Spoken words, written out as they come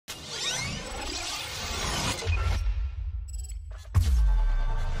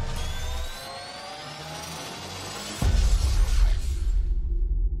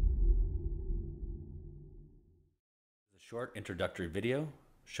Short introductory video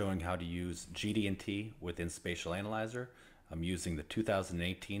showing how to use GD&T within SpatialAnalyzer. I'm using the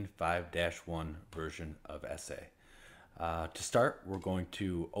 2018 5-1 version of SA. To start, we're going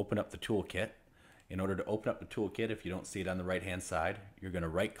to open up the toolkit. In order to open up the toolkit, if you don't see it on the right-hand side, you're going to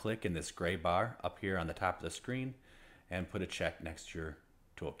right-click in this gray bar up here on the top of the screen and put a check next to your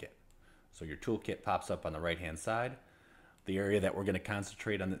toolkit. So your toolkit pops up on the right-hand side. The area that we're going to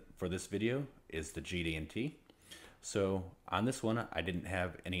concentrate on for this video is the GD&T. So on this one, I didn't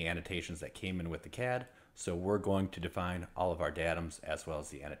have any annotations that came in with the CAD, so we're going to define all of our datums as well as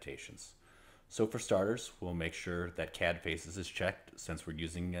the annotations. So for starters, we'll make sure that CAD faces is checked since we're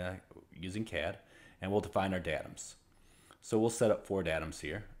using CAD, and we'll define our datums. So we'll set up 4 datums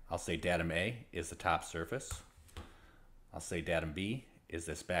here. I'll say datum A is the top surface. I'll say datum B is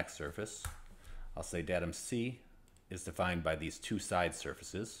this back surface. I'll say datum C is defined by these 2 side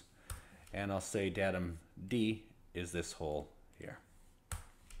surfaces. And I'll say datum D is this hole here.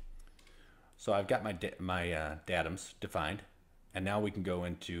 So I've got my datums defined, and now we can go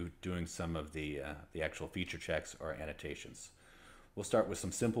into doing some of the actual feature checks or annotations. We'll start with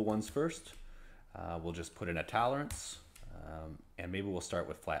some simple ones first. We'll just put in a tolerance, and maybe we'll start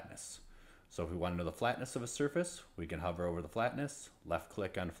with flatness. So if we want to know the flatness of a surface, we can hover over the flatness, left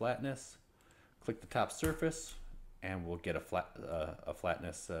click on flatness, click the top surface, and we'll get a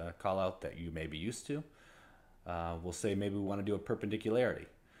flatness call out that you may be used to. We'll say maybe we want to do a perpendicularity.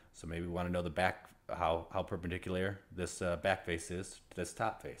 So maybe we want to know the back, how perpendicular this back face is to this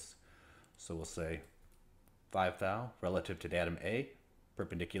top face. So we'll say 5 thou relative to datum A,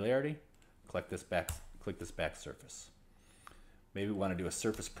 perpendicularity, click this back surface. Maybe we want to do a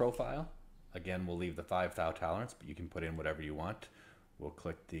surface profile. Again, we'll leave the 5 thou tolerance, but you can put in whatever you want. We'll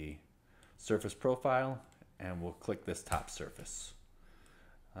click the surface profile, and we'll click this top surface.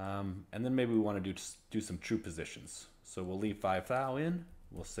 And then maybe we want to do some true positions. So we'll leave 5 thou in.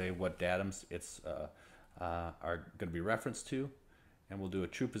 We'll say what datums are going to be referenced to, and we'll do a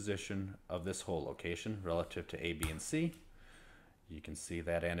true position of this whole location relative to A, B, and C. You can see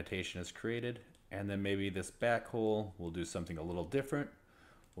that annotation is created. And then maybe this back hole, we'll do something a little different.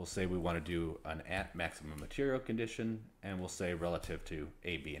 We'll say we want to do an at maximum material condition, and we'll say relative to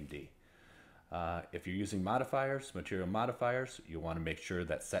A, B, and D. If you're using modifiers, material modifiers, you want to make sure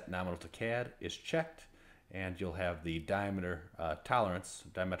that set nominal to CAD is checked, and you'll have the diametrical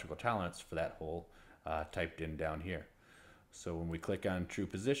tolerance for that hole typed in down here. So when we click on true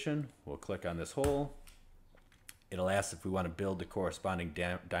position, we'll click on this hole. It'll ask if we want to build the corresponding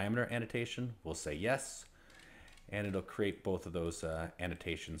diameter annotation. We'll say yes, and it'll create both of those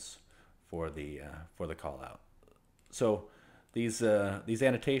annotations for the call out. So these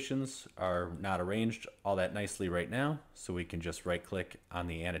annotations are not arranged all that nicely right now, so we can just right click on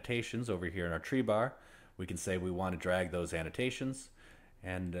the annotations over here in our tree bar. We can say we want to drag those annotations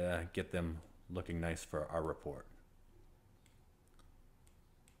and get them looking nice for our report.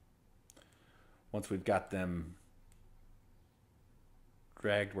 Once we've got them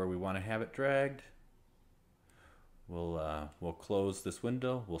dragged where we want to have it dragged, we'll close this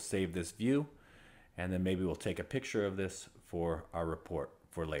window, we'll save this view, and then maybe we'll take a picture of this for our report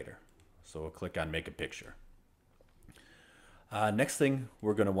for later. So we'll click on make a picture. Next thing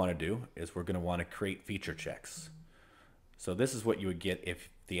we're going to want to do is we're going to want to create feature checks. So this is what you would get if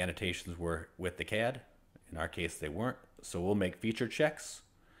the annotations were with the CAD. In our case, they weren't. So we'll make feature checks,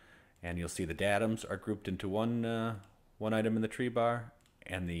 and you'll see the datums are grouped into one item in the tree bar,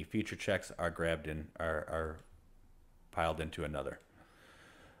 and the feature checks are are piled into another.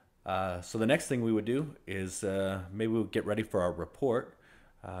 So the next thing we would do is maybe we'll get ready for our report.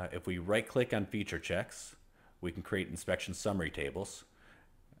 If we right click on feature checks, we can create inspection summary tables.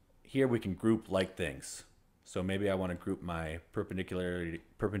 Here we can group like things. So maybe I want to group my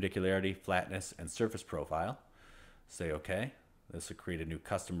perpendicularity, flatness, and surface profile. Say OK. This will create a new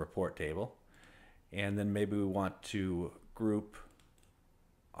custom report table. And then maybe we want to group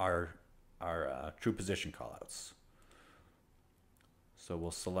our true position callouts. So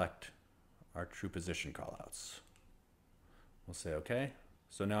we'll select our true position callouts. We'll say OK.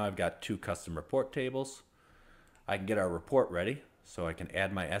 So now I've got 2 custom report tables. I can get our report ready. So I can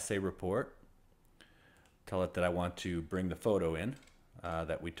add my essay report, tell it that I want to bring the photo in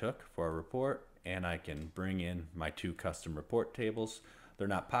that we took for our report, and I can bring in my 2 custom report tables. They're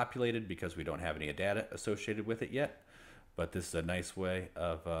not populated because we don't have any data associated with it yet, but this is a nice way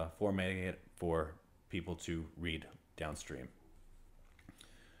of formatting it for people to read downstream.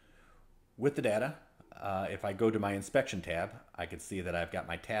 With the data, if I go to my inspection tab, I can see that I've got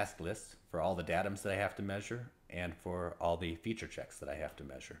my task list for all the datums that I have to measure and for all the feature checks that I have to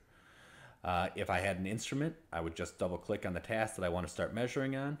measure. If I had an instrument, I would just double click on the task that I want to start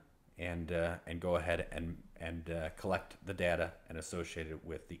measuring on, and go ahead and collect the data and associate it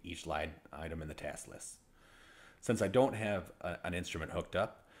with each line item in the task list. Since I don't have an instrument hooked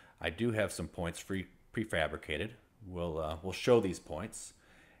up, I do have some points prefabricated. We'll show these points,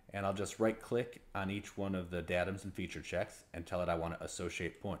 and I'll just right click on each one of the datums and feature checks and tell it I want to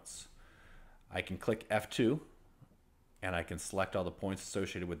associate points. I can click F2 and I can select all the points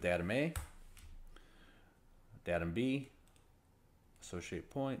associated with datum A, datum B, associate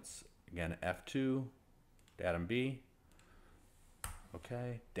points, again F2, datum B,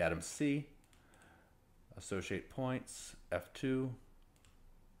 okay, datum C, associate points, F2,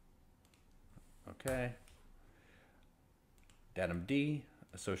 okay, datum D,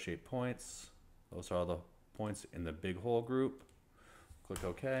 associate points, those are all the points in the big whole group, click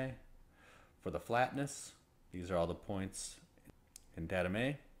OK. For the flatness, these are all the points in datum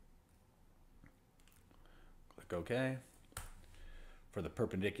A, click OK. For the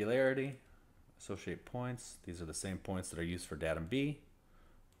perpendicularity, associate points, these are the same points that are used for datum B,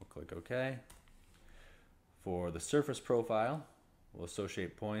 we'll click OK. For the surface profile, we'll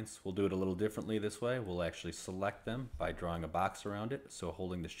associate points. We'll do it a little differently this way. We'll actually select them by drawing a box around it. So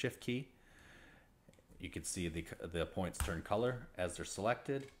holding the Shift key, you can see the points turn color as they're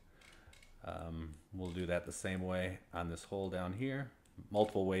selected. We'll do that the same way on this hole down here.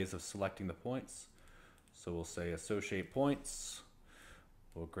 Multiple ways of selecting the points. So we'll say associate points.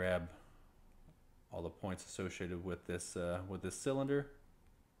 We'll grab all the points associated with this cylinder.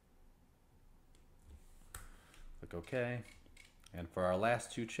 Click OK. And for our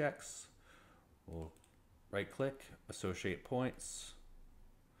last two checks, we'll right click, associate points,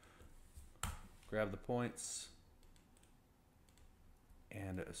 grab the points,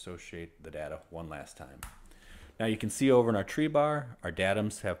 and associate the data one last time. Now you can see over in our tree bar, our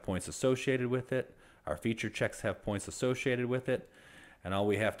datums have points associated with it, our feature checks have points associated with it, and all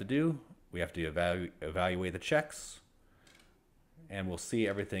we have to do, we have to evaluate the checks, and we'll see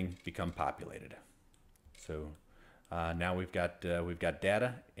everything become populated. So now we've got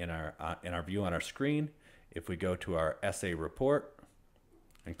data in our view on our screen. If we go to our essay report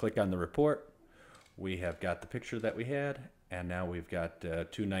and click on the report, we have got the picture that we had, and now we've got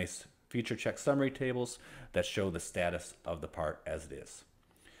two nice feature check summary tables that show the status of the part as it is.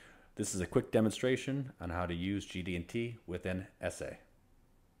 This is a quick demonstration on how to use GD&T within Essay.